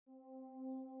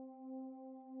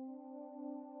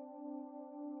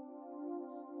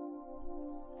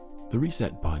The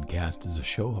Reset Podcast is a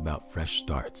show about fresh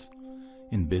starts.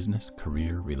 In business,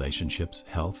 career, relationships,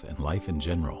 health, and life in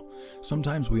general,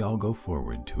 sometimes we all go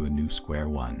forward to a new square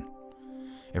one.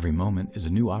 Every moment is a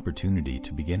new opportunity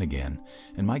to begin again,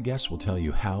 and my guests will tell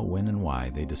you how, when, and why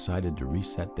they decided to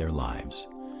reset their lives.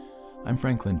 I'm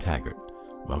Franklin Taggart.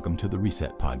 Welcome to the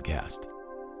Reset Podcast.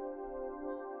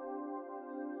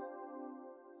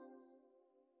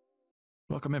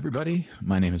 Welcome, everybody.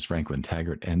 My name is Franklin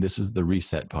Taggart, and this is the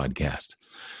Reset Podcast.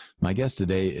 My guest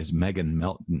today is Megan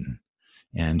Melton,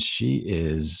 and she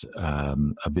is a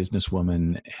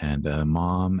businesswoman and a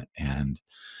mom and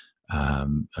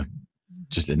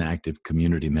just an active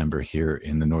community member here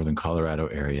in the Northern Colorado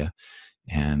area.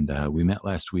 And we met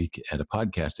last week at a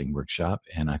podcasting workshop,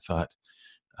 and I thought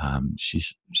she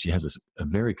has a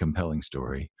very compelling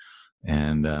story,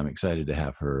 and I'm excited to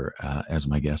have her as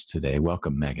my guest today.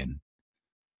 Welcome, Megan.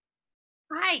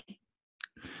 Hi.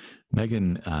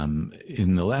 Megan,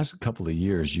 in the last couple of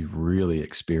years, you've really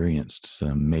experienced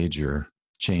some major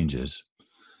changes.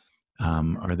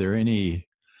 Are there any,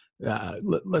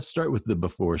 let's start with the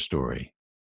before story.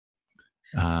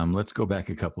 Let's go back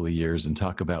a couple of years and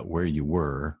talk about where you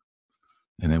were,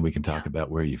 and then we can talk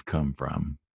about where you've come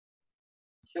from.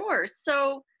 Sure.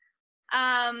 So,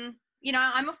 I'm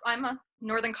a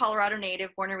Northern Colorado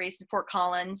native, born and raised in Fort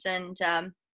Collins, and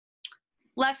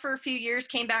left for a few years,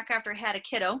 came back after I had a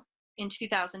kiddo in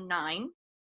 2009,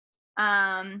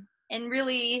 and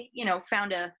really,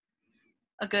 found a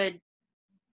good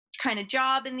kind of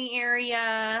job in the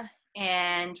area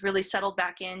and really settled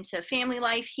back into family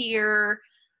life here.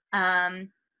 I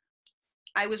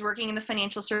was working in the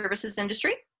financial services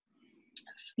industry,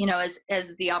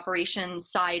 as the operations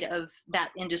side of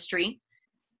that industry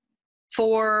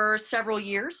for several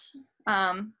years,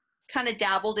 kind of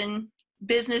dabbled in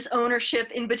business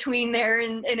ownership in between there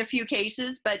in a few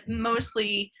cases, but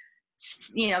mostly,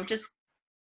 just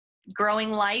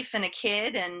growing life and a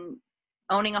kid and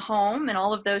owning a home and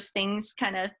all of those things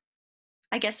kind of,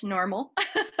 I guess, normal,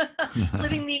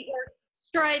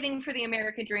 striving for the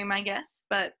American dream, I guess.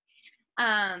 But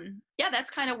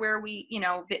that's kind of where we've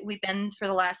been for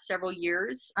the last several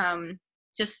years,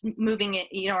 just moving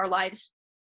it, our lives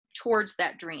towards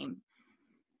that dream.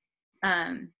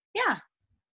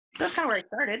 That's kind of where I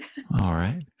started. All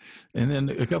right. And then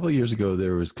a couple of years ago,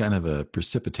 there was kind of a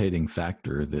precipitating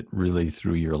factor that really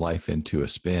threw your life into a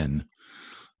spin.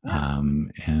 Yeah.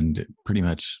 And pretty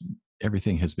much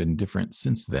everything has been different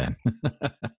since then.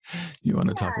 You want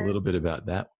to talk a little bit about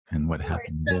that and what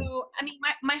happened then? So,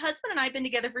 my husband and I have been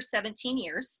together for 17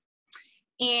 years,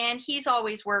 and he's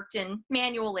always worked in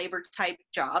manual labor type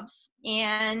jobs.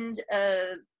 And,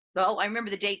 I remember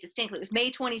the date distinctly. It was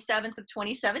May 27th of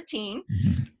 2017.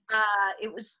 Mm-hmm.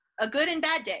 It was a good and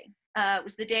bad day. It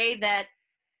was the day that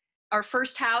our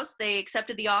first house, they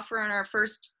accepted the offer on our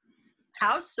first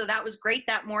house. So that was great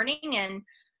that morning. And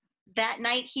that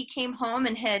night he came home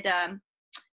and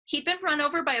he'd been run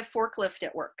over by a forklift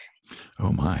at work.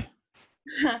 Oh my.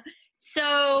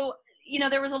 So,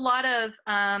 there was a lot of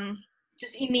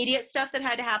just immediate stuff that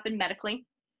had to happen medically,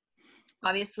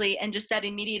 obviously, and just that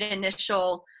immediate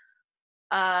initial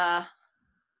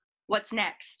what's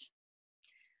next.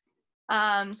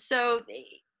 So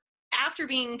after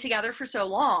being together for so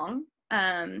long,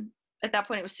 at that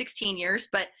point it was 16 years,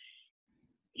 but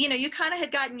you kind of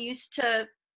had gotten used to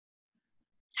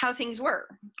how things were,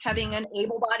 having an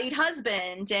able-bodied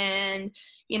husband and,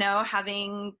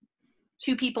 having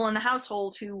two people in the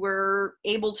household who were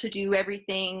able to do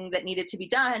everything that needed to be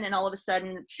done. And all of a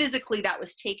sudden, physically, that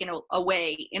was taken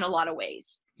away in a lot of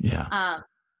ways. Yeah.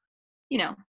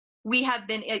 We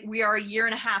are a year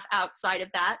and a half outside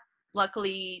of that.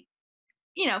 Luckily,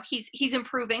 he's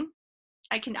improving.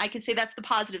 I can say that's the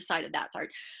positive side of that. Sorry.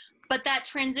 But that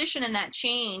transition and that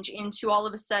change into all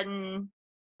of a sudden,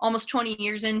 almost 20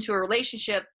 years into a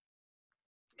relationship,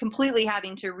 completely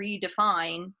having to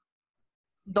redefine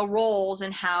the roles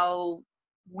and how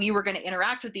we were going to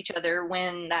interact with each other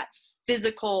when that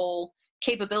physical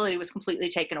capability was completely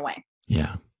taken away.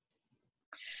 Yeah.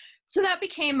 So that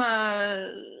became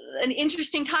an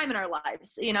interesting time in our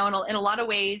lives, in a lot of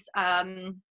ways.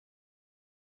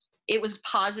 It was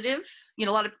positive.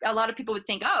 A lot of people would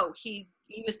think, oh, he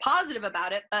was positive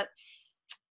about it, but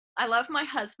I love my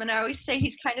husband. I always say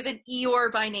he's kind of an Eeyore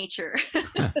by nature.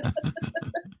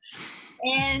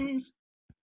 And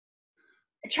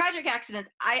tragic accidents,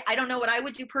 I don't know what I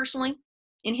would do personally.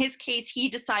 In his case, he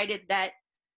decided that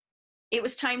it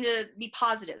was time to be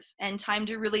positive and time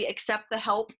to really accept the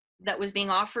help that was being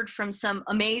offered from some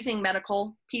amazing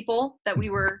medical people that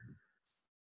we were,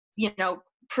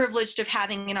 privileged of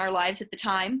having in our lives at the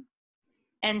time.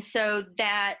 And so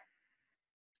that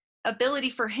ability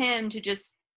for him to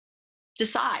just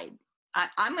decide,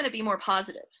 I'm going to be more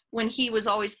positive, when he was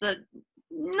always the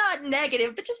not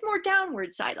negative, but just more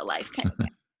downward side of life kind of thing.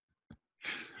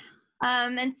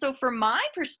 And so from my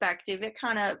perspective, it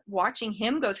kind of, watching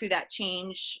him go through that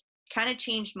change kind of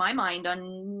changed my mind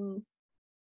on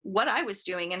what I was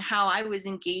doing and how I was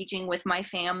engaging with my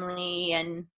family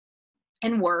and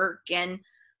work. And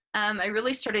I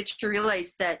really started to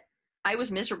realize that I was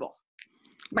miserable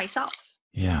myself.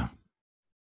 Yeah.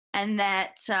 And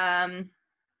that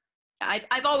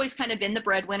I've always kind of been the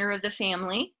breadwinner of the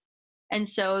family. And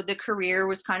so the career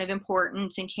was kind of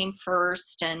important and came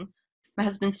first. And my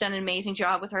husband's done an amazing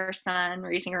job with our son,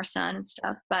 raising our son and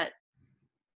stuff. But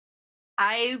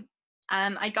I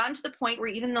gotten to the point where,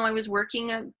 even though I was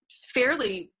working a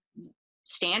fairly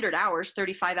standard hours,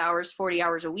 35 hours, 40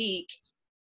 hours a week,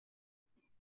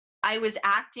 I was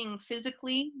acting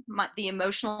physically, the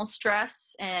emotional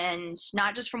stress, and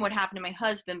not just from what happened to my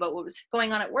husband, but what was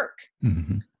going on at work.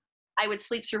 Mm-hmm. I would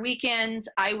sleep through weekends.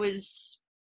 I was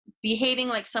behaving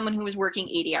like someone who was working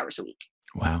 80 hours a week.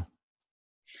 Wow.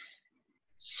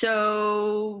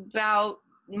 So about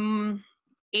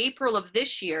April of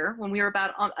this year, when we were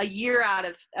about a year out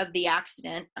of the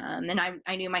accident, and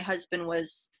I knew my husband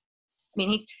was,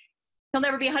 he'll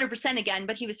never be 100% again,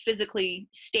 but he was physically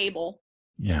stable.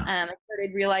 Yeah. I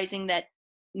started realizing that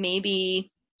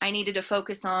maybe I needed to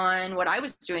focus on what I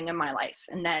was doing in my life,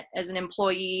 and that as an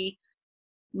employee,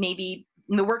 maybe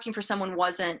working for someone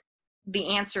wasn't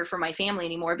the answer for my family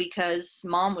anymore, because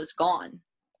mom was gone.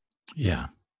 Yeah.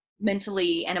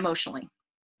 Mentally and emotionally,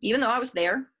 even though I was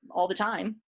there all the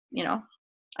time.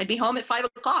 I'd be home at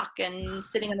 5:00 and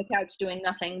sitting on the couch doing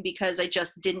nothing, because I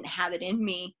just didn't have it in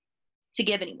me to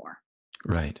give anymore.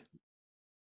 Right.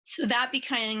 So that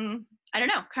became, I don't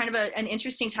know, kind of an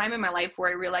interesting time in my life where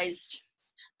I realized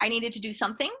I needed to do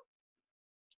something.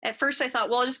 At first I thought,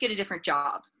 well, I'll just get a different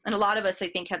job. And a lot of us, I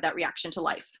think, have that reaction to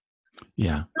life.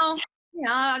 Yeah. Well,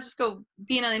 I'll just go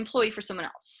be an employee for someone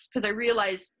else. Because I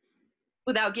realized,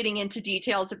 without getting into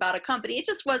details about a company, it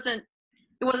wasn't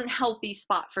a healthy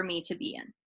spot for me to be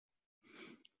in.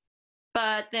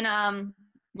 But then,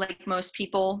 like most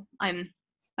people, I'm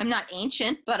not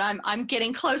ancient, but I'm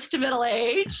getting close to middle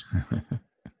age.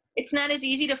 It's not as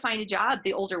easy to find a job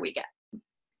the older we get.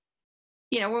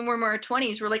 When we're in our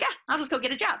 20s, we're like, I'll just go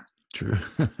get a job. True.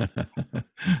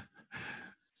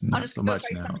 Not so much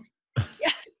now.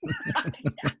 Yeah.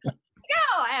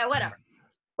 Whatever.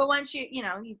 But once you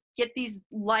get these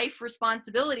life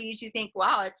responsibilities, you think,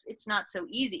 wow, it's not so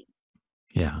easy.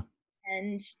 Yeah.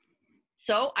 And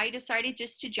so I decided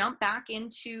just to jump back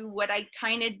into what I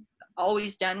kind of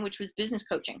always done, which was business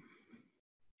coaching,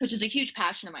 which is a huge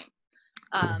passion of mine.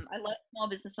 Cool. I love small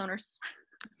business owners.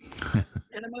 They're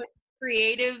the most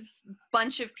creative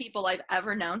bunch of people I've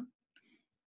ever known.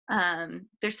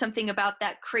 There's something about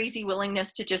that crazy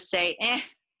willingness to just say, I'm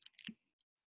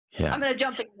going to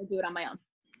jump in and do it on my own.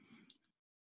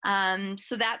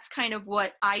 So that's kind of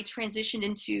what I transitioned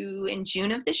into in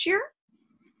June of this year.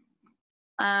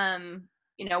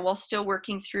 While still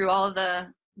working through all of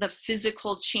the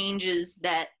physical changes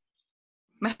that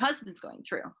my husband's going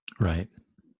through. Right.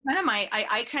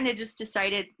 I kind of just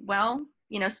decided, well,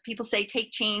 people say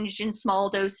take change in small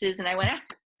doses, and I went,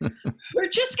 we're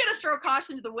just going to throw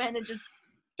caution to the wind and just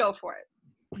go for it.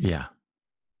 Yeah.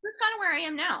 That's kind of where I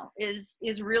am now,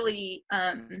 is really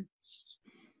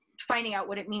finding out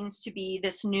what it means to be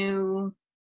this new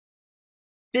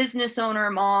business owner,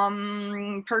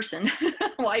 mom, person,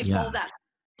 wife, all that.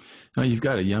 Now, you've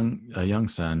got a young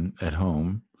son at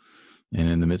home, and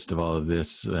in the midst of all of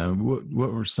this, what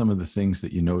were some of the things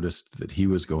that you noticed that he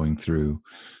was going through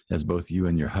as both you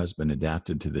and your husband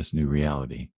adapted to this new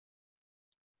reality?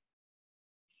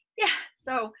 Yeah.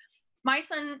 So my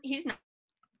son, he's 9.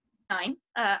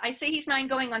 I say he's 9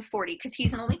 going on 40 because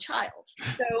he's an only child.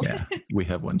 So yeah, we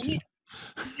have one too.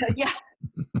 Yeah.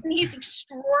 And he's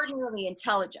extraordinarily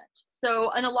intelligent.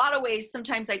 So in a lot of ways,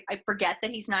 sometimes I forget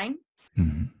that he's 9.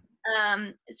 Mm-hmm.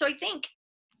 So I think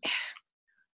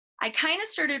I kind of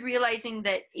started realizing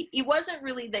that it wasn't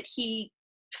really that he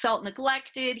felt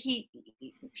neglected.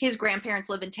 His grandparents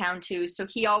live in town too. So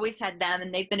he always had them,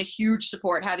 and they've been a huge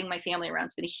support. Having my family around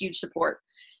has been a huge support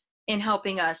in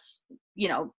helping us.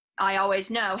 I always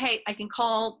know, hey, I can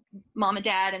call mom and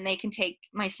dad and they can take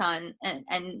my son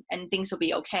and things will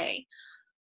be okay.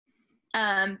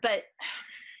 But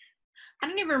I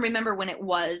don't even remember when it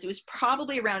was. It was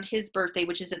probably around his birthday,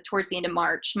 which is towards the end of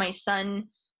March. My son,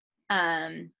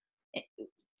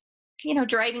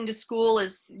 driving to school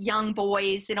as young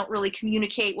boys, they don't really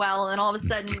communicate well. And all of a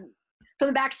sudden, from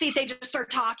the back seat, they just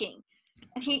start talking.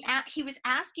 And he was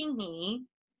asking me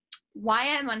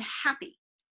why I'm unhappy.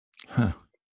 Huh.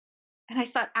 And I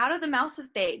thought, out of the mouth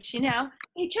of babes,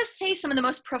 they just say some of the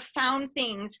most profound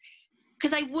things.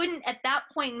 Because I wouldn't, at that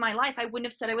point in my life, I wouldn't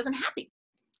have said I wasn't happy.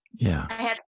 Yeah. I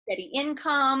had steady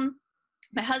income.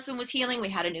 My husband was healing. We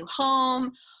had a new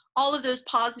home. All of those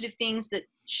positive things that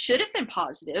should have been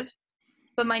positive.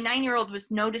 But my 9-year-old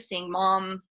was noticing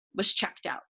Mom was checked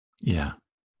out. Yeah.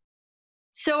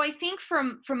 So I think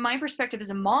from my perspective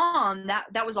as a mom,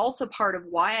 that was also part of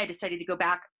why I decided to go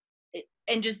back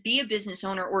and just be a business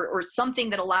owner or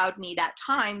something that allowed me that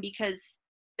time, because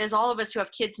as all of us who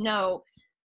have kids know,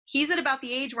 he's at about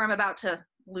the age where I'm about to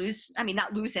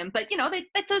not lose him, but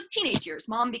those teenage years,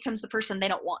 Mom becomes the person they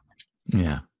don't want.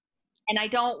 Yeah. And I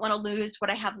don't want to lose what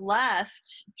I have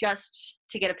left just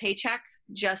to get a paycheck,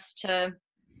 just to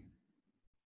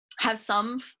have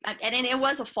some, and it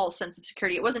was a false sense of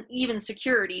security. It wasn't even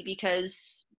security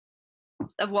because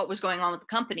of what was going on with the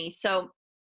company. So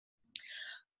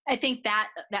I think that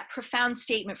profound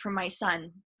statement from my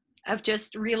son of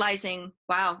just realizing,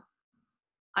 wow,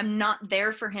 I'm not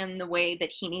there for him the way that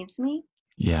he needs me.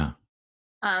 Yeah.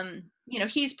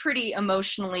 He's pretty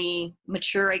emotionally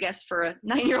mature, I guess, for a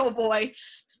 9-year-old boy.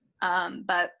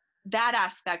 But that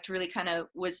aspect really kind of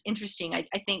was interesting. I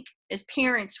think as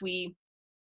parents, we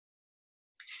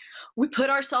put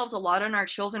ourselves a lot on our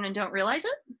children and don't realize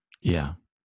it. Yeah.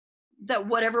 That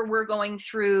whatever we're going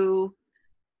through,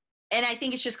 and I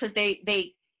think it's just because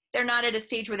they're not at a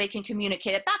stage where they can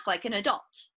communicate it back like an adult.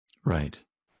 Right.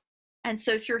 And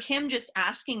so through him just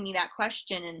asking me that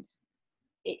question, and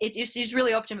it just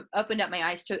really opened up my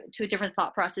eyes to a different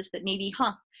thought process, that maybe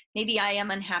I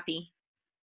am unhappy.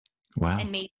 Wow.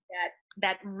 And maybe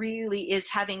that really is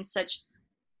having such,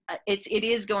 it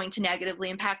is going to negatively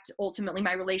impact ultimately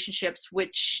my relationships,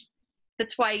 which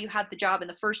that's why you have the job in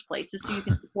the first place, is so you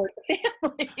can support the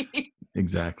family.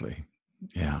 Exactly.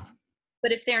 Yeah.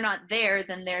 But if they're not there,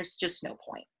 then there's just no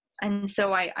point. And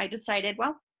so I decided,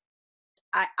 well,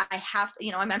 I have,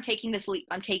 I'm taking this leap.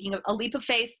 I'm taking a leap of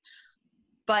faith,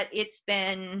 but it's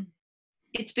been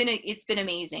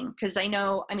amazing, because I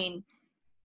don't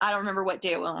remember what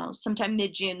day it was, sometime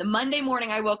mid-June. The Monday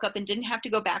morning I woke up and didn't have to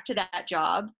go back to that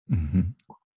job. Mm-hmm.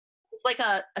 It's like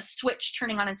a switch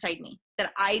turning on inside me,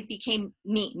 that I became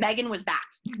me. Megan was back.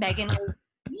 Megan was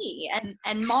me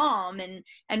and mom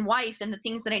and wife and the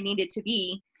things that I needed to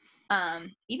be.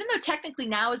 Even though technically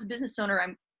now as a business owner,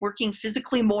 I'm working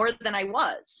physically more than I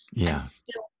was. Yeah. I'm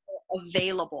still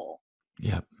available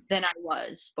than I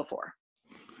was before.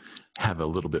 Have a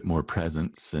little bit more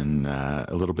presence and a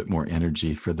little bit more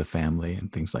energy for the family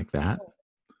and things like that.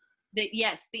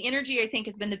 Yes, the energy I think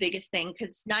has been the biggest thing,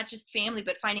 because not just family,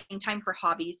 but finding time for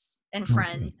hobbies and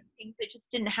friends, and things that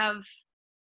just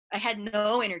I had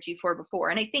no energy for before.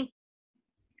 And I think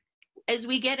as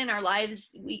we get in our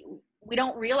lives, we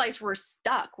don't realize we're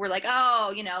stuck. We're like,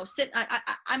 oh,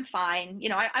 I'm fine.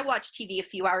 I watch TV a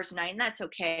few hours a night and that's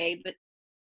okay. But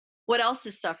what else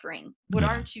is suffering? What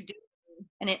aren't you doing?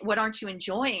 And what aren't you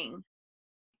enjoying?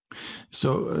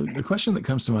 So the question that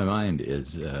comes to my mind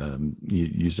is,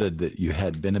 you said that you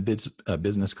had been a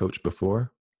business coach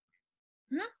before.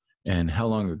 Mm-hmm. And how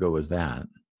long ago was that?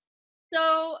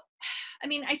 So,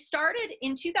 I started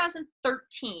in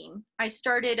 2013. I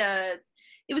started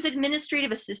it was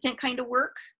administrative assistant kind of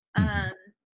work. Mm-hmm.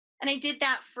 And I did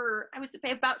that I was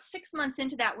about 6 months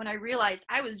into that when I realized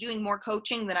I was doing more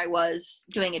coaching than I was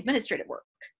doing administrative work.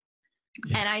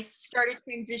 Yeah. And I started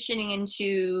transitioning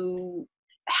into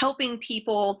helping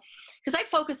people, because I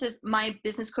focus as my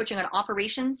business coaching on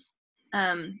operations.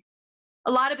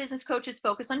 A lot of business coaches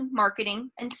focus on marketing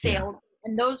and sales,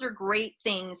 and those are great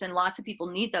things, and lots of people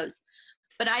need those.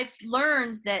 But I've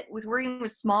learned that with working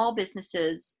with small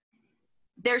businesses,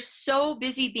 they're so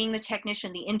busy being the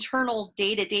technician, the internal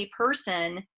day-to-day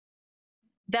person,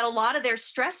 that a lot of their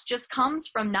stress just comes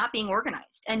from not being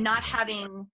organized and not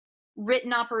having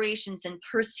written operations and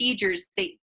procedures.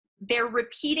 They're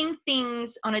repeating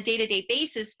things on a day-to-day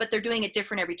basis, but they're doing it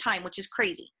different every time, which is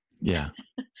crazy. Yeah.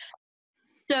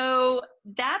 So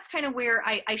that's kind of where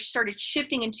I started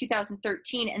shifting in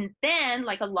 2013. And then,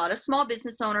 like a lot of small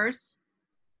business owners,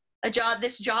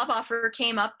 this job offer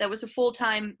came up that was a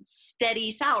full-time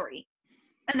steady salary.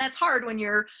 And that's hard when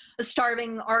you're a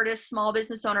starving artist, small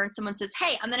business owner, and someone says,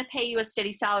 hey, I'm going to pay you a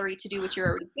steady salary to do what you're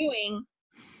already doing.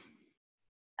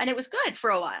 And it was good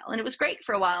for a while, and it was great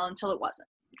for a while until it wasn't.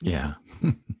 Yeah.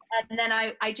 And then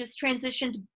I just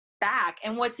transitioned back.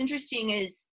 And what's interesting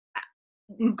is,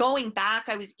 going back,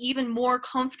 I was even more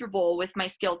comfortable with my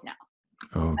skills now.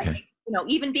 Okay.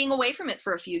 Even being away from it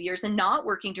for a few years and not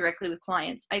working directly with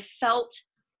clients, I felt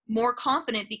more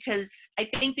confident, because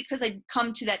I'd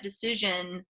come to that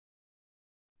decision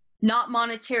not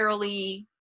monetarily.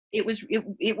 It was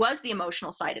the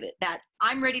emotional side of it, that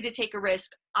I'm ready to take a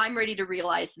risk. I'm ready to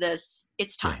realize this.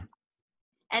 It's time.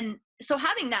 Yeah. And so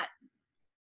having that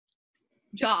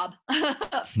job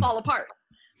fall apart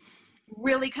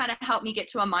really kind of helped me get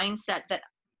to a mindset that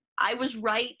I was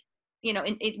right.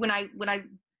 When I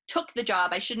took the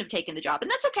job, I shouldn't have taken the job,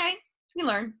 and that's okay. We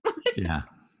learn. Yeah.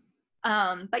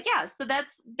 But yeah, so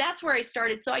that's where I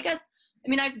started. So I guess,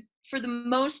 I've, for the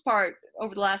most part,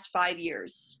 over the last 5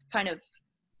 years, kind of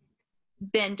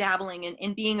been dabbling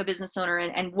in being a business owner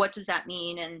and what does that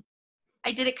mean? And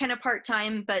I did it kind of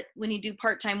part-time, but when you do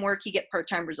part-time work, you get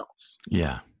part-time results.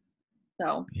 Yeah.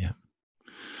 So. Yeah.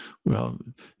 Well,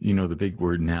 the big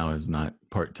word now is not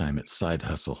part-time, it's side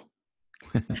hustle.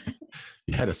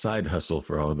 You had a side hustle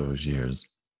for all those years.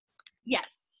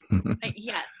 Yes.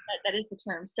 Yes, that is the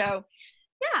term. So,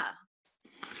 yeah.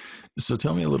 So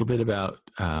tell me a little bit about,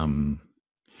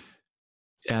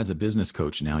 as a business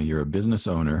coach now, you're a business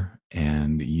owner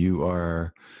and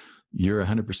you're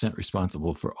 100%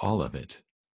 responsible for all of it.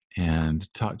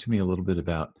 And talk to me a little bit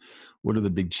about what are the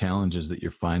big challenges that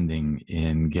you're finding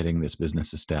in getting this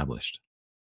business established?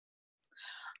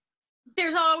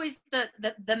 There's always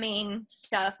the main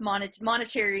stuff,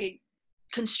 monetary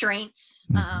constraints.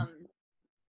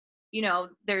 Mm-hmm.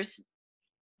 There's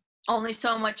only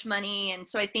so much money. And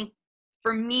so I think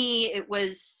for me, it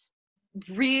was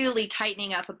really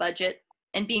tightening up a budget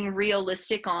and being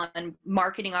realistic on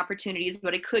marketing opportunities,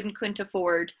 what I couldn't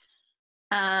afford.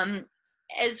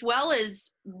 As well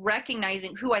as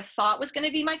recognizing who I thought was going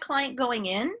to be my client going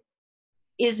in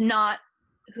is not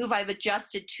who I've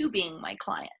adjusted to being my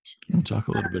client. We'll talk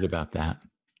a little bit about that.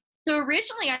 So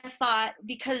originally I thought,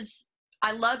 because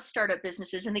I love startup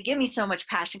businesses and they give me so much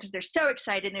passion because they're so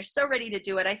excited and they're so ready to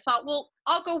do it, I thought, well,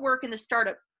 I'll go work in the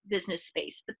startup business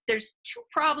space. But there's two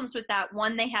problems with that.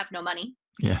 One, they have no money.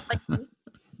 Yeah.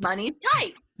 Money's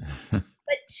tight. But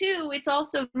two, it's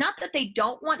also not that they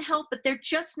don't want help, but they're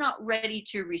just not ready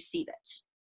to receive it.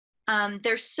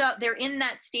 They're in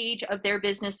that stage of their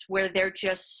business where they're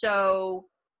just so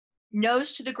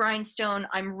nose to the grindstone.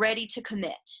 I'm ready to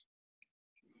commit.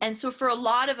 And so for a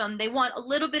lot of them, they want a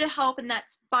little bit of help, and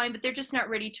that's fine, but they're just not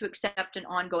ready to accept an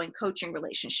ongoing coaching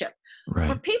relationship. Right.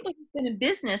 For people who've been in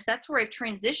business, that's where I've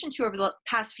transitioned to over the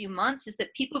past few months, is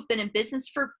that people who've been in business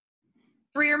for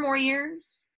 3 or more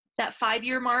years, that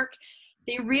 5-year mark,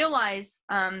 they realize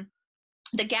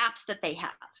the gaps that they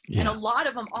have. Yeah. And a lot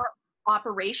of them are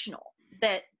operational,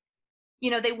 that,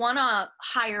 they want to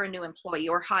hire a new employee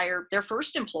or hire their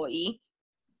first employee,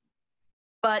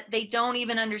 but they don't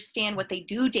even understand what they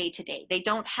do day to day. They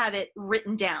don't have it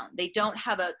written down. They don't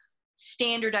have a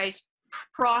standardized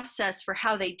process for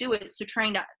how they do it. So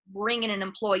trying to bring in an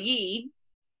employee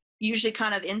usually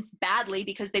kind of ends badly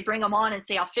because they bring them on and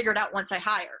say, I'll figure it out once I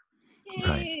hire.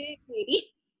 Right. Maybe.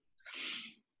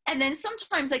 And then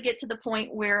sometimes I get to the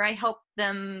point where I help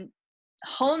them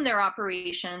hone their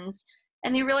operations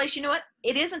and they realize, you know what?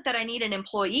 It isn't that I need an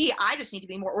employee. I just need to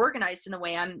be more organized in the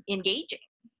way I'm engaging.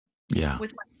 Yeah.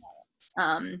 With my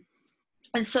clients.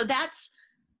 And so that's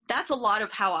a lot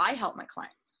of how I help my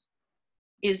clients,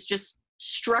 is just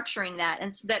structuring that.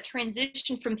 And so that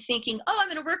transition from thinking, oh, I'm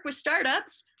going to work with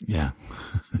startups, yeah,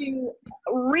 to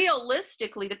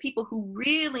realistically, the people who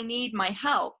really need my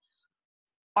help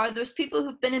are those people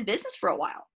who've been in business for a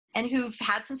while and who've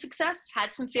had some success,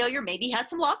 had some failure, maybe had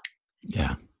some luck.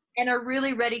 Yeah. And are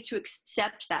really ready to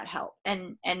accept that help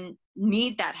and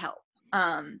need that help.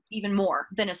 Even more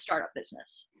than a startup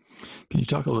business. Can you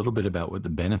talk a little bit about what the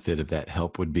benefit of that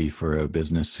help would be for a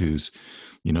business who's,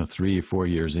 3 or 4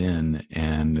 years in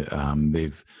and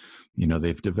they've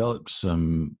developed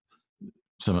some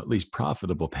at least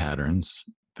profitable patterns,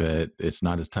 but it's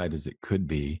not as tight as it could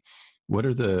be. What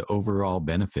are the overall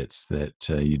benefits that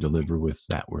you deliver with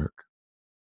that work?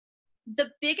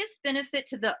 The biggest benefit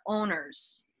to the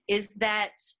owners is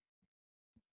that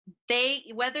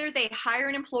whether they hire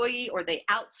an employee or they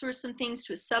outsource some things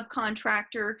to a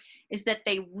subcontractor, is that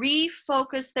they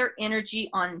refocus their energy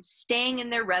on staying in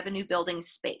their revenue building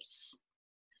space.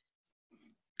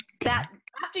 Okay. That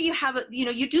after you have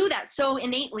you do that so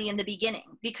innately in the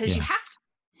beginning because you have to.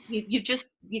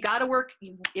 You got to work.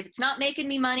 If it's not making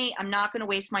me money, I'm not going to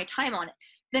waste my time on it.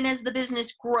 Then as the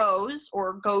business grows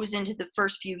or goes into the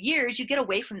first few years, you get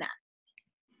away from that.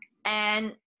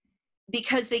 And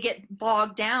because they get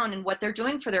bogged down in what they're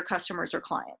doing for their customers or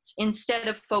clients, instead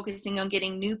of focusing on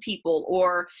getting new people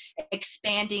or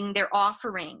expanding their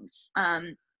offerings.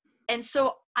 And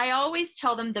so I always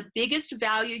tell them the biggest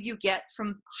value you get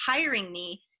from hiring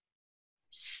me,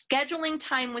 scheduling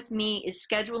time with me, is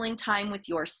scheduling time with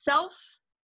yourself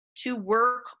to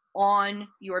work on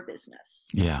your business.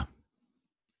 Yeah.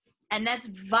 And that's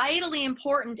vitally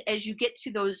important as you get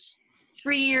to those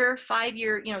 3-year,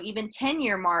 5-year, even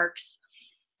 10-year marks,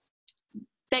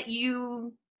 that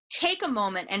you take a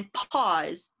moment and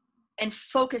pause and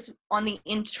focus on the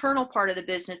internal part of the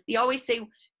business. They always say,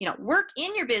 work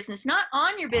in your business, not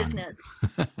on your business.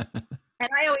 And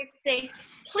I always say,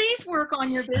 please work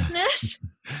on your business.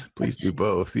 Please do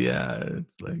both. Yeah.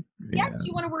 It's like, Yes,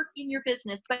 you want to work in your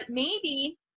business, but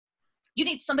maybe you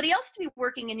need somebody else to be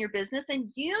working in your business,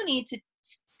 and you need to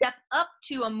step up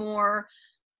to a more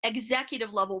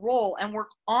executive level role and work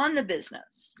on the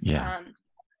business. Yeah. I'm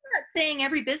not saying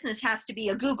every business has to be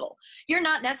a Google. You're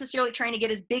not necessarily trying to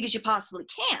get as big as you possibly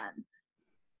can,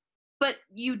 but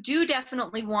you do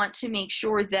definitely want to make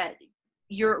sure that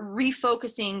you're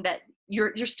refocusing, that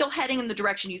you're still heading in the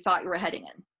direction you thought you were heading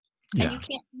in. Yeah. And you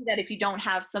can't do that if you don't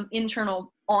have some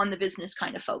internal on the business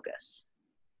kind of focus.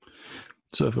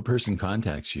 So if a person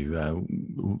contacts you,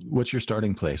 what's your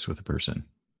starting place with a person?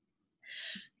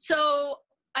 So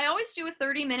I always do a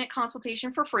 30-minute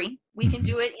consultation for free. We can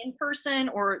do it in person,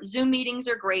 or Zoom meetings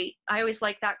are great. I always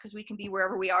like that because we can be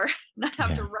wherever we are, not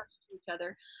have to rush to each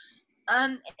other.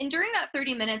 And during that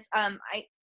 30 minutes,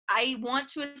 I want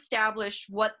to establish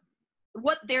what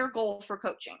their goal for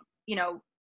coaching.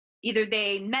 Either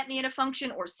they met me at a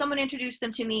function or someone introduced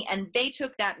them to me and they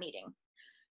took that meeting.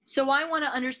 So I want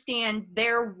to understand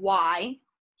their why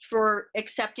for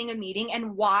accepting a meeting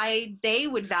and why they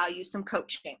would value some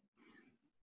coaching.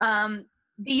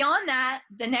 Beyond that,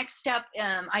 the next step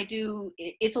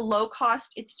it's a low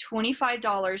cost. It's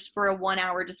 $25 for a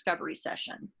 1-hour discovery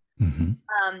session.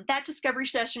 That discovery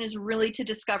session is really to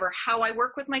discover how I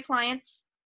work with my clients,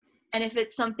 and if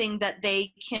it's something that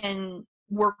they can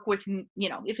work with,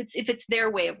 if it's their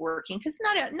way of working, because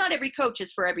not every coach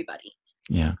is for everybody.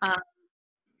 Yeah.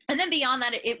 And then beyond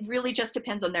that, it really just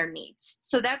depends on their needs.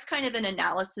 So that's kind of an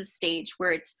analysis stage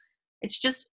where it's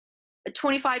just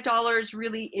 $25.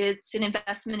 Really, it's an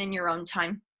investment in your own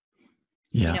time.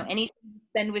 Yeah. Anything you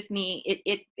spend with me,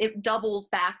 it doubles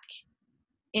back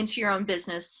into your own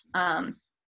business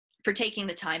for taking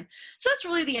the time. So that's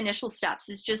really the initial steps,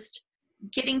 is just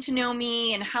getting to know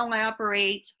me and how I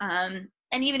operate. And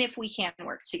even if we can't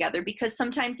work together, because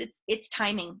sometimes it's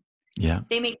timing. Yeah.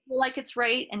 They may feel like it's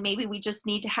right, and maybe we just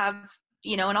need to have,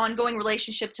 an ongoing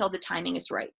relationship till the timing is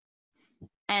right.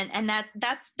 And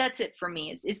that's it for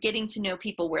me, is getting to know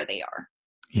people where they are.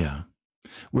 Yeah.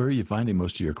 Where are you finding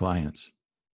most of your clients?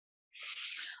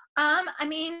 A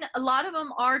lot of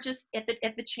them are just at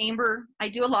the chamber. I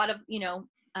do a lot of,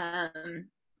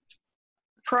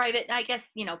 private, I guess,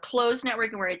 closed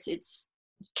networking, where it's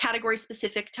category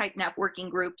specific type networking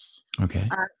groups. Okay.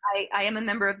 I am a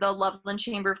member of the Loveland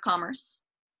Chamber of Commerce,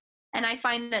 and I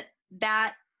find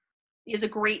that is a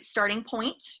great starting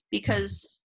point,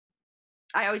 because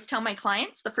I always tell my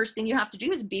clients, the first thing you have to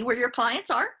do is be where your clients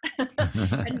are. And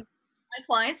my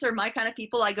clients are my kind of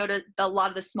people. I go to a lot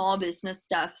of the small business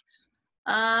stuff.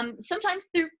 Sometimes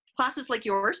through classes like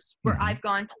yours, where I've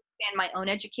gone to expand my own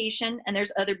education, and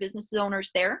there's other business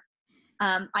owners there.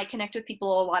 I connect with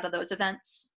people at a lot of those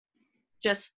events,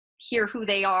 just hear who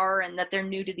they are and that they're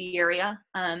new to the area.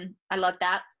 I love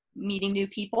that, meeting new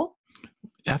people.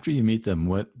 After you meet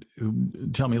them,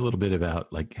 tell me a little bit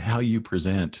about like how you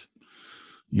present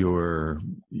your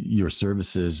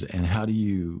services, and how do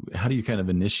you kind of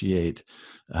initiate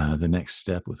the next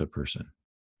step with a person?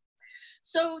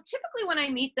 So typically when I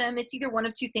meet them, it's either one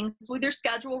of two things. We either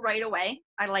schedule right away.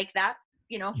 I like that.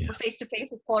 We're face to face.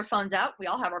 Let's pull our phones out. We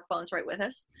all have our phones right with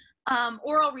us.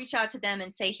 Or I'll reach out to them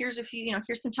and say, here's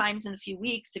some times in a few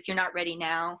weeks if you're not ready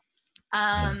now.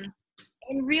 And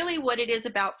really what it is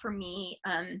about for me,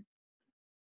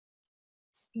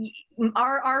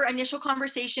 our initial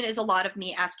conversation is a lot of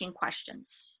me asking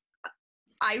questions.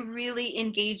 I really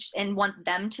engage and want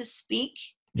them to speak.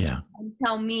 Yeah. And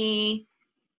tell me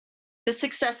the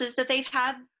successes that they've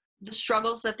had, the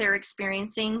struggles that they're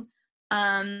experiencing.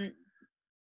 I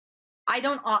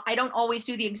don't always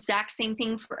do the exact same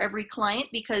thing for every client,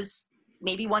 because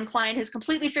maybe one client has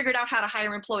completely figured out how to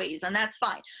hire employees, and that's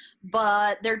fine,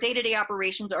 but their day-to-day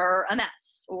operations are a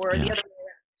mess, or the other way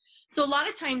around. So a lot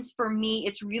of times for me,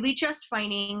 it's really just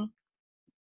finding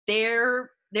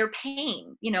their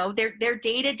pain, their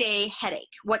day-to-day headache,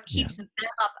 what keeps them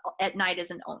up at night as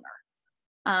an owner.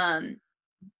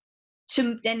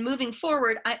 And moving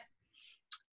forward, I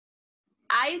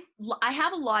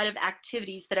have a lot of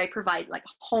activities that I provide, like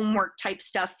homework type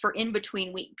stuff for in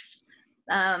between weeks.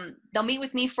 They'll meet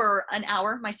with me for an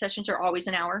hour. My sessions are always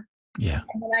an hour. Yeah.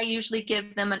 And then I usually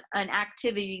give them an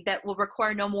activity that will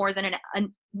require no more than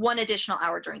one additional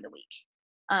hour during the week.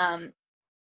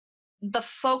 the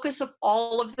focus of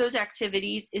all of those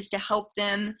activities is to help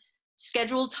them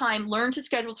learn to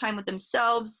schedule time with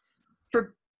themselves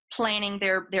for planning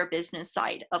their business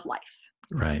side of life.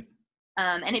 Right.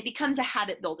 And it becomes a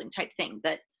habit building type thing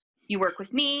that you work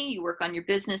with me, you work on your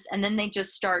business, and then they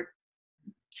just start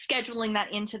scheduling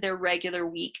that into their regular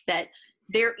week, that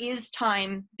there is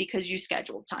time because you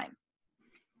scheduled time.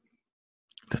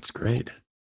 That's great.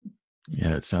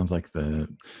 Yeah, it sounds like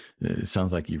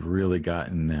you've really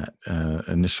gotten that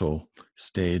initial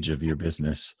stage of your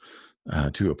business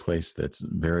to a place that's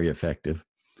very effective.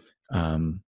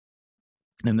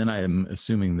 And then I am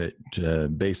assuming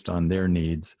that based on their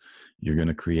needs, you're going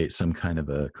to create some kind of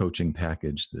a coaching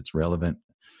package that's relevant.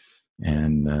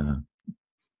 And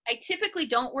I typically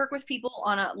don't work with people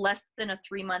on a less than a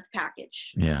 3-month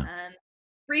package. Yeah.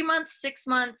 3 months, 6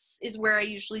 months is where I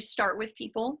usually start with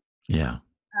people. Yeah.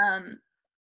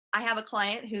 I have a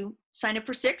client who signed up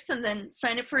for 6 and then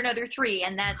signed up for another 3.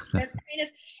 And that's kind of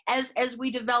as we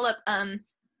develop.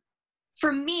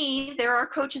 For me, there are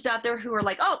coaches out there who are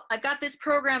like, oh, I've got this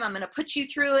program, I'm going to put you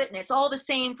through it, and it's all the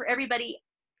same for everybody.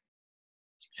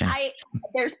 Yeah.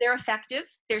 They're effective.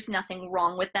 There's nothing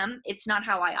wrong with them. It's not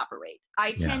how I operate.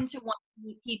 I tend to want to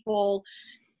meet people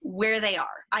where they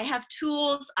are. I have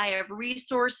tools, I have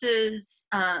resources,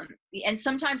 and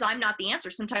sometimes I'm not the answer.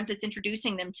 Sometimes it's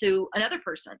introducing them to another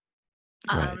person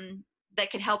that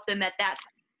could help them at that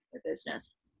stage of their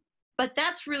business. But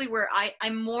that's really where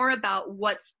I'm more about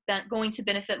what's going to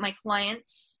benefit my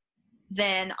clients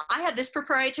than I have this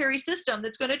proprietary system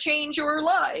that's going to change your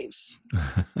life.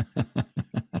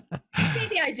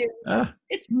 Maybe I do.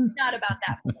 It's really not about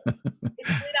that. It's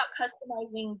really about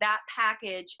customizing that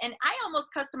package. And I almost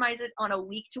customize it on a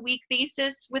week-to-week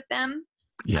basis with them.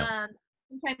 Yeah.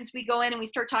 Sometimes we go in and we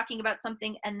start talking about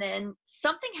something, and then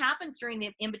something happens during the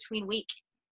in-between week.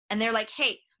 And they're like,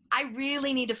 hey, I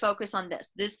really need to focus on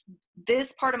this.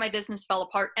 This part of my business fell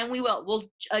apart, and we'll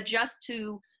adjust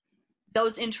to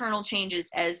those internal changes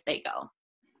as they go.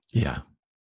 Yeah.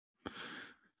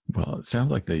 Well, it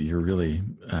sounds like that you're really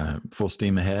full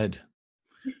steam ahead.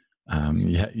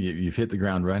 You've hit the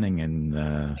ground running, and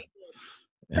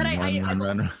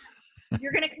run.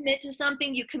 You're going to commit to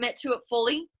something, you commit to it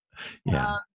fully.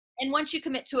 Yeah. And once you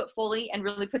commit to it fully and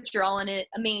really put your all in it,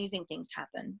 amazing things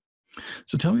happen.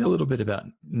 So tell me a little bit about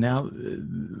now.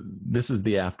 This is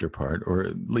the after part, or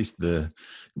at least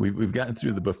we've gotten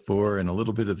through the before and a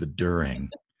little bit of the during.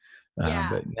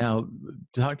 But now,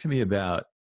 talk to me about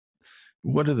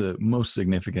what are the most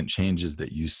significant changes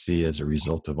that you see as a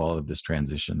result of all of this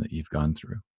transition that you've gone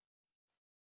through?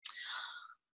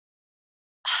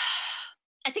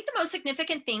 I think the most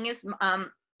significant thing is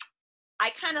I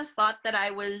kind of thought that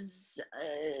I was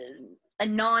a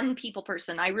non-people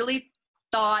person. I really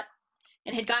thought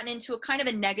and had gotten into a kind of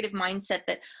a negative mindset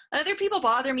that other people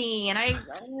bother me, and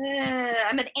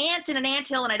I'm an ant in an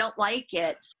anthill and I don't like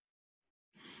it.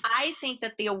 I think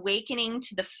that the awakening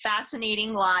to the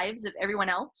fascinating lives of everyone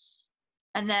else,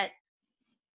 and that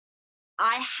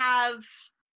I have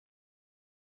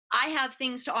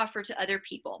things to offer to other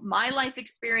people. My life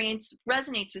experience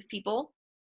resonates with people,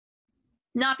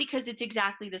 not because it's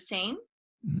exactly the same,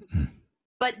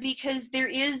 but because there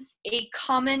is a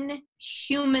common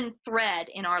human thread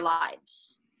in our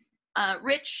lives.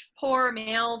 Rich, poor,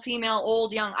 male, female,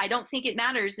 old, young, I don't think it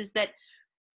matters, is that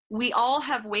we all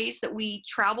have ways that we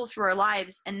travel through our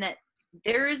lives, and that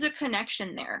there is a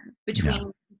connection there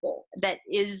between people that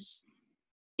is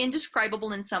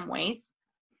indescribable in some ways.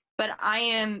 But I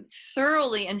am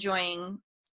thoroughly enjoying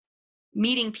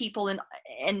meeting people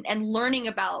and learning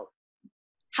about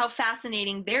how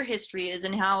fascinating their history is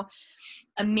and how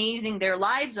amazing their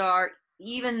lives are,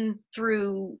 even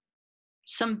through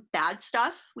some bad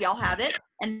stuff. We all have it,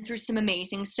 and through some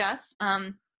amazing stuff.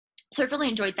 So I've really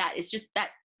enjoyed that. It's just that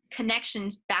connection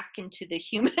back into the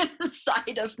human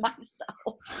side of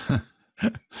myself.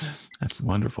 That's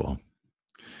wonderful.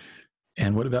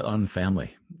 And what about on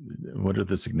family? What are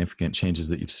the significant changes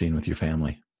that you've seen with your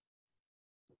family?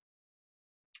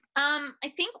 I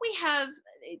think we have,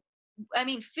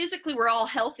 physically we're all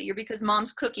healthier because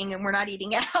mom's cooking and we're not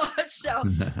eating out. So I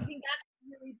think that's a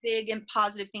really big and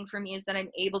positive thing for me, is that I'm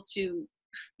able to,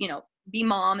 be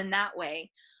mom in that way.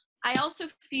 I also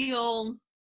feel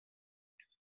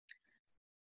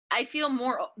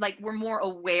more like we're more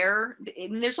aware.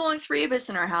 There's only 3 of us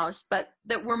in our house, but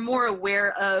that we're more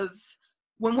aware of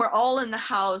when we're all in the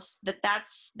house,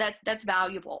 that's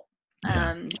valuable.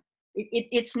 Yeah.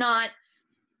 It's not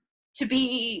to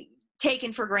be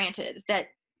taken for granted that,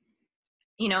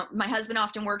 my husband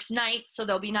often works nights, so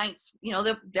there'll be nights,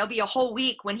 there'll be a whole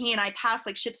week when he and I pass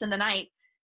like ships in the night.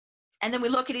 And then we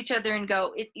look at each other and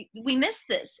go, we missed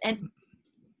this, and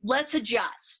let's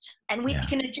adjust. And we Yeah.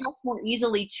 can adjust more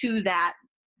easily to that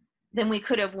than we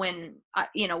could have when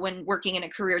working in a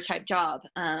career type job.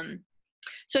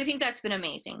 So I think that's been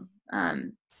amazing,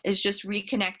 is just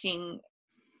reconnecting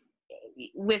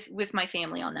with my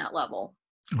family on that level.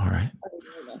 All right.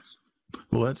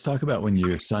 Well, let's talk about when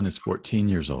your son is 14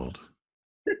 years old.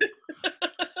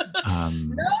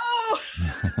 No!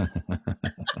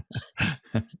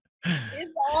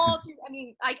 It's all too, I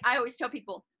mean, I always tell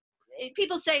people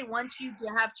say once you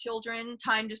have children,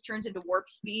 time just turns into warp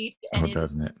speed. And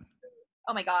doesn't it?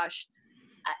 Oh my gosh.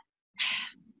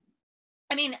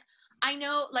 I mean, I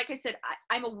know, like I said,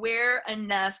 I'm aware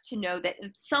enough to know that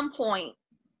at some point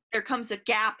there comes a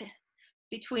gap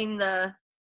between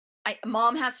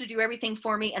mom has to do everything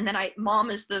for me, and then mom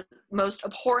is the most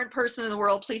abhorrent person in the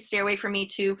world, please stay away from me,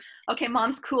 to, okay,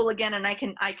 mom's cool again and I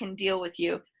can deal with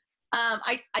you.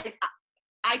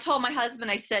 I told my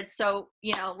husband, I said, so,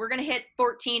 we're going to hit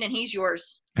 14 and he's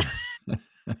yours.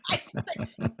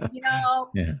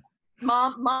 Yeah.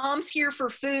 Mom's here for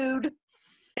food.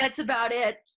 That's about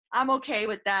it. I'm okay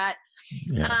with that.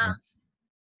 Yeah,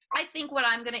 I think what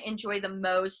I'm going to enjoy the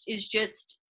most is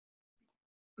just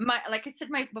like I said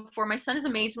before, my son is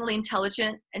amazingly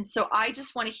intelligent. And so I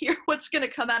just want to hear what's going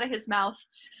to come out of his mouth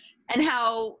and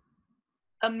how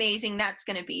amazing that's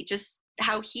going to be. Just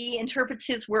how he interprets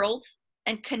his world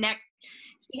and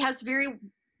he has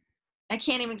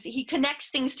he connects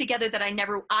things together that I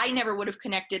never would have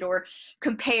connected or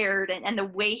compared, and the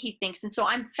way he thinks. And so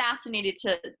I'm fascinated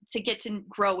to get to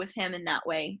grow with him in that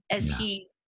way as he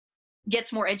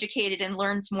gets more educated and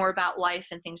learns more about life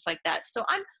and things like that. So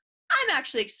I'm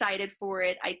actually excited for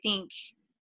it. I think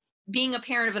being a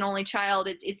parent of an only child,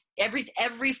 it's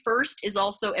every first is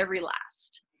also every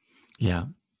last. Yeah.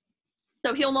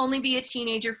 So he'll only be a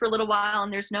teenager for a little while,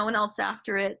 and there's no one else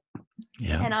after it.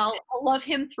 Yeah. And I'll love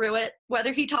him through it,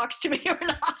 whether he talks to me or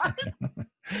not.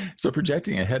 So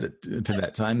projecting ahead to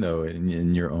that time, though,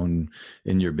 in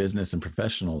your business and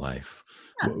professional life,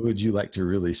 what would you like to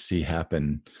really see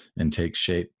happen and take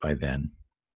shape by then?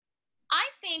 I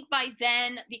think by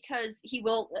then, because he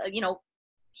will,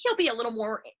 he'll be a little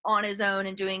more on his own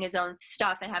and doing his own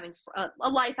stuff and having a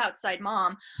life outside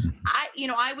mom.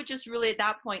 Mm-hmm. I would just really at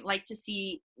that point like to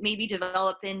see maybe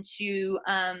develop into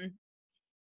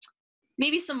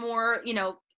maybe some more,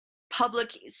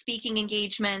 public speaking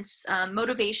engagements,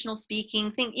 motivational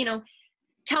speaking,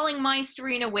 telling my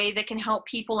story in a way that can help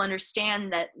people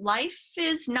understand that life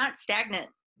is not stagnant.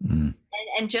 Mm-hmm.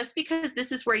 And just because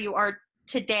this is where you are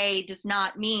today does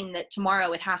not mean that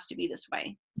tomorrow it has to be this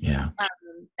way. Yeah.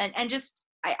 And just,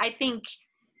 I think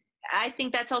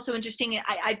that's also interesting.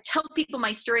 I tell people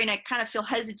my story and I kind of feel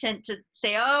hesitant to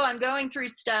say, oh, I'm going through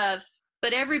stuff,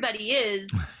 but everybody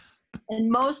is. And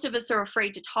most of us are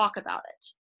afraid to talk about it.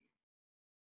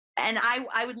 And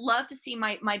I would love to see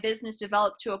my business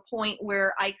develop to a point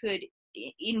where I could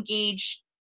engage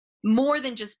more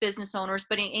than just business owners,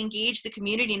 but engage the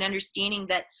community in understanding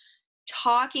that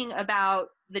talking about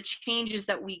the changes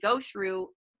that we go through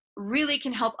really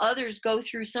can help others go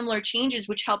through similar changes,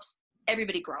 which helps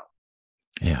everybody grow.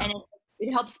 Yeah. And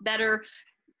it helps better,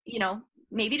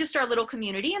 maybe just our little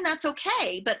community, and that's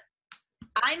okay. But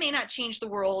I may not change the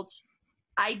world.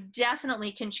 I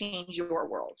definitely can change your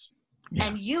world. Yeah.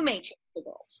 And you may change the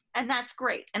world. And that's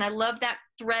great. And I love that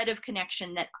thread of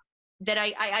connection that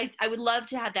I would love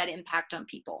to have that impact on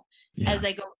people as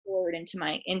I go forward into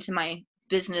my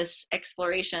business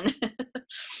exploration.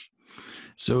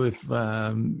 So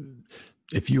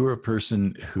if you were a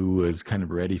person who was kind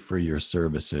of ready for your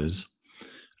services,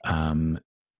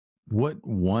 what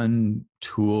one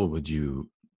tool would you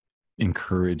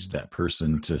encourage that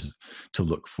person to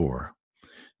look for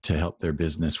to help their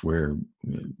business where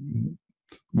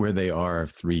they are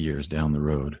 3 years down the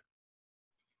road?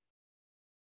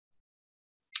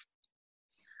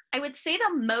 I would say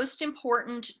the most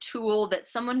important tool that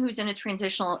someone who's in a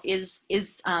transitional is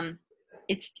it's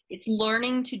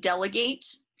learning to delegate.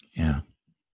 Yeah.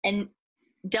 And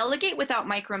delegate without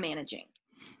micromanaging.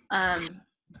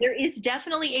 There is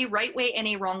definitely a right way and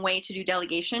a wrong way to do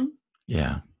delegation.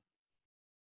 Yeah.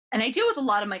 And I deal with a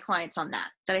lot of my clients on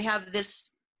that I have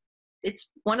this,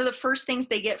 it's one of the first things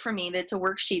they get from me. That's a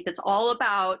worksheet that's all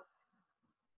about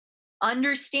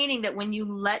understanding that when you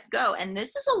let go, and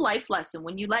this is a life lesson,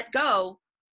 when you let go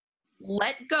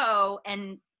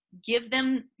and give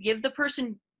the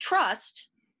person trust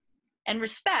and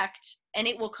respect, and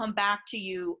it will come back to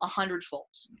you 100-fold.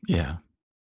 Yeah.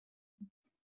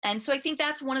 And so I think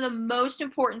that's one of the most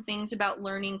important things about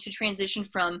learning to transition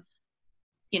from,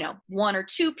 one or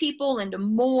two people into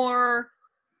more,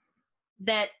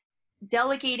 that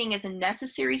delegating is a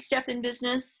necessary step in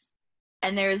business,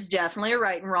 and there's definitely a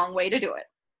right and wrong way to do it.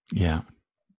 Yeah.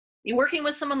 Working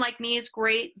with someone like me is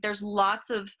great. There's lots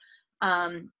of,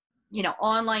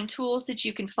 online tools that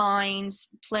you can find,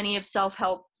 plenty of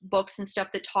self-help books and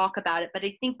stuff that talk about it. But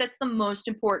I think that's the most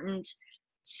important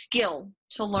skill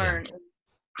to learn, is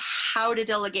how to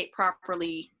delegate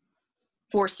properly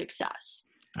for success.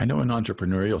 I know in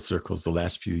entrepreneurial circles, the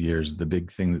last few years, the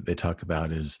big thing that they talk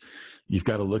about is you've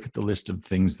got to look at the list of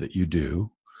things that you do.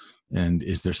 And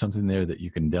is there something there that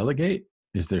you can delegate?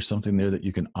 Is there something there that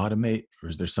you can automate? Or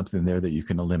is there something there that you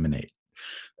can eliminate?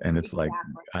 And it's Exactly.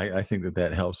 like, I think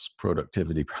that helps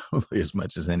productivity probably as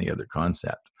much as any other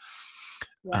concept.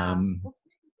 Yeah.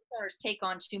 Others take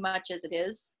on too much as it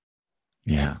is.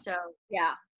 Yeah. And so,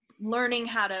 learning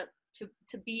how to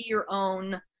be your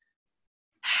own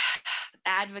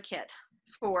advocate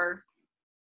for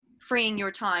freeing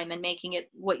your time and making it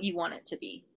what you want it to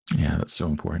be. Yeah, that's so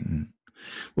important.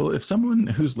 Well, if someone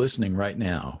who's listening right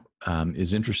now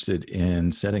is interested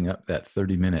in setting up that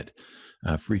 30-minute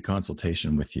free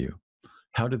consultation with you,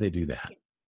 how do they do that?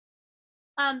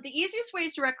 The easiest way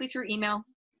is directly through email.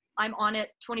 I'm on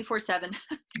it 24/7.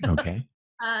 Okay.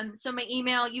 So my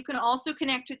email, you can also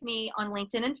connect with me on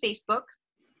LinkedIn and Facebook.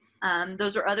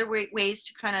 Those are other ways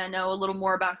to kind of know a little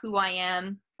more about who I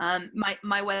am. My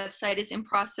website is in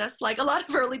process, like a lot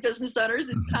of early business owners.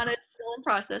 It's kind of still in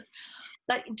process.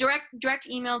 But direct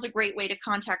email is a great way to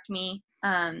contact me,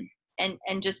 and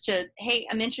just to, hey,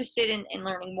 I'm interested in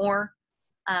learning more,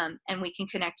 and we can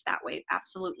connect that way.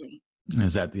 Absolutely.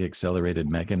 Is that the Accelerated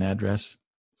Megan address?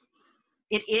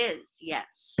 It is,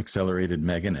 yes.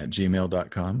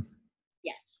 AcceleratedMegan@gmail.com?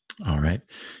 Yes. All right.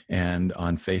 And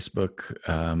on Facebook,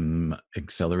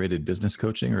 Accelerated Business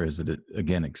Coaching, or is it,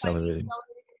 again, Accelerated?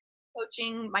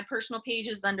 Coaching. My personal page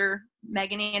is under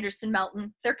Megan Anderson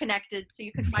Melton. They're connected, so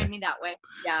you can find me that way.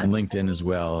 Yeah. And LinkedIn as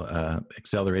well.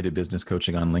 Accelerated Business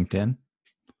Coaching on LinkedIn?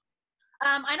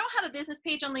 I don't have a business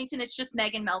page on LinkedIn. It's just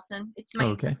Megan Melton. It's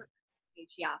my page.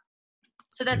 Yeah.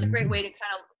 So that's a great way to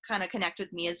kind of connect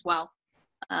with me as well,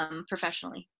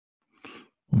 professionally.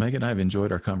 Well, Megan, I've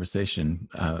enjoyed our conversation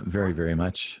very, very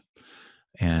much.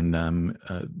 And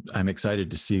I'm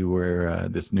excited to see where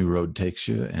this new road takes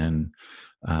you. And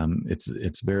it's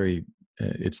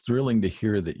thrilling to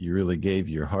hear that you really gave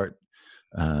your heart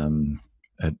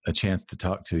a chance to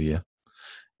talk to you,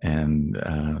 and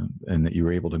that you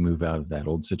were able to move out of that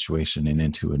old situation and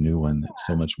into a new one that's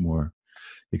so much more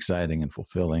exciting and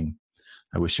fulfilling.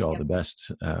 I wish you all the best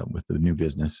with the new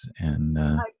business. And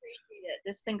I appreciate it.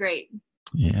 It's been great.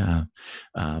 Yeah.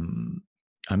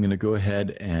 I'm going to go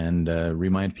ahead and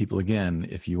remind people again,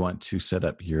 if you want to set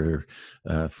up your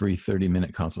free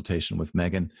 30-minute consultation with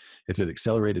Megan, it's at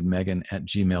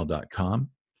acceleratedmegan@gmail.com.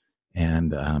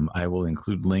 And I will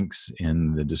include links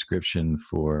in the description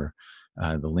for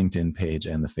the LinkedIn page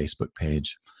and the Facebook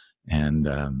page. And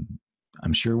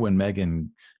I'm sure when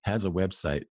Megan has a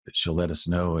website that she'll let us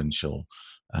know, and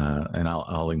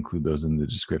I'll include those in the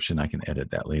description. I can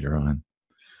edit that later on.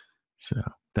 So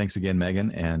thanks again,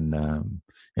 Megan. And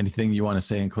anything you want to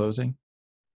say in closing?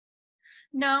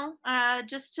 No,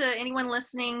 just to anyone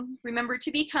listening, remember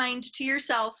to be kind to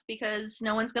yourself, because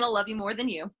no one's going to love you more than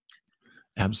you.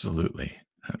 Absolutely.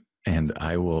 And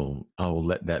I'll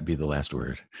let that be the last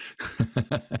word.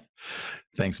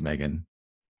 Thanks, Megan.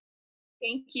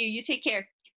 Thank you. You take care.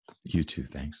 You too.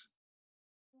 Thanks.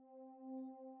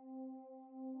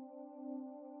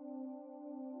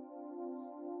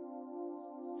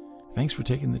 Thanks for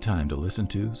taking the time to listen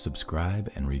to,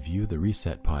 subscribe, and review the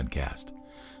Reset Podcast.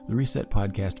 The Reset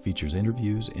Podcast features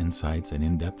interviews, insights, and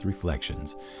in-depth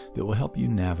reflections that will help you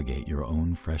navigate your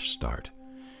own fresh start.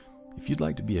 If you'd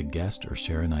like to be a guest or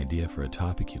share an idea for a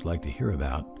topic you'd like to hear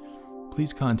about,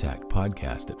 please contact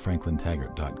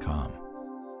podcast@franklintaggart.com.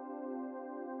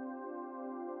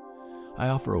 I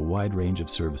offer a wide range of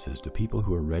services to people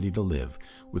who are ready to live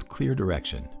with clear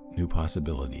direction, new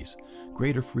possibilities,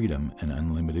 greater freedom, and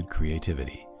unlimited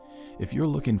creativity. If you're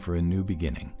looking for a new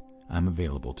beginning, I'm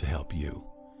available to help you.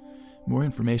 More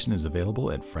information is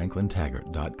available at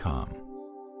franklintaggart.com.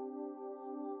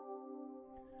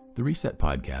 The Reset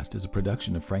Podcast is a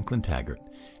production of Franklin Taggart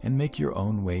and Make Your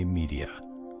Own Way Media.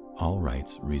 All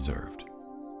rights reserved.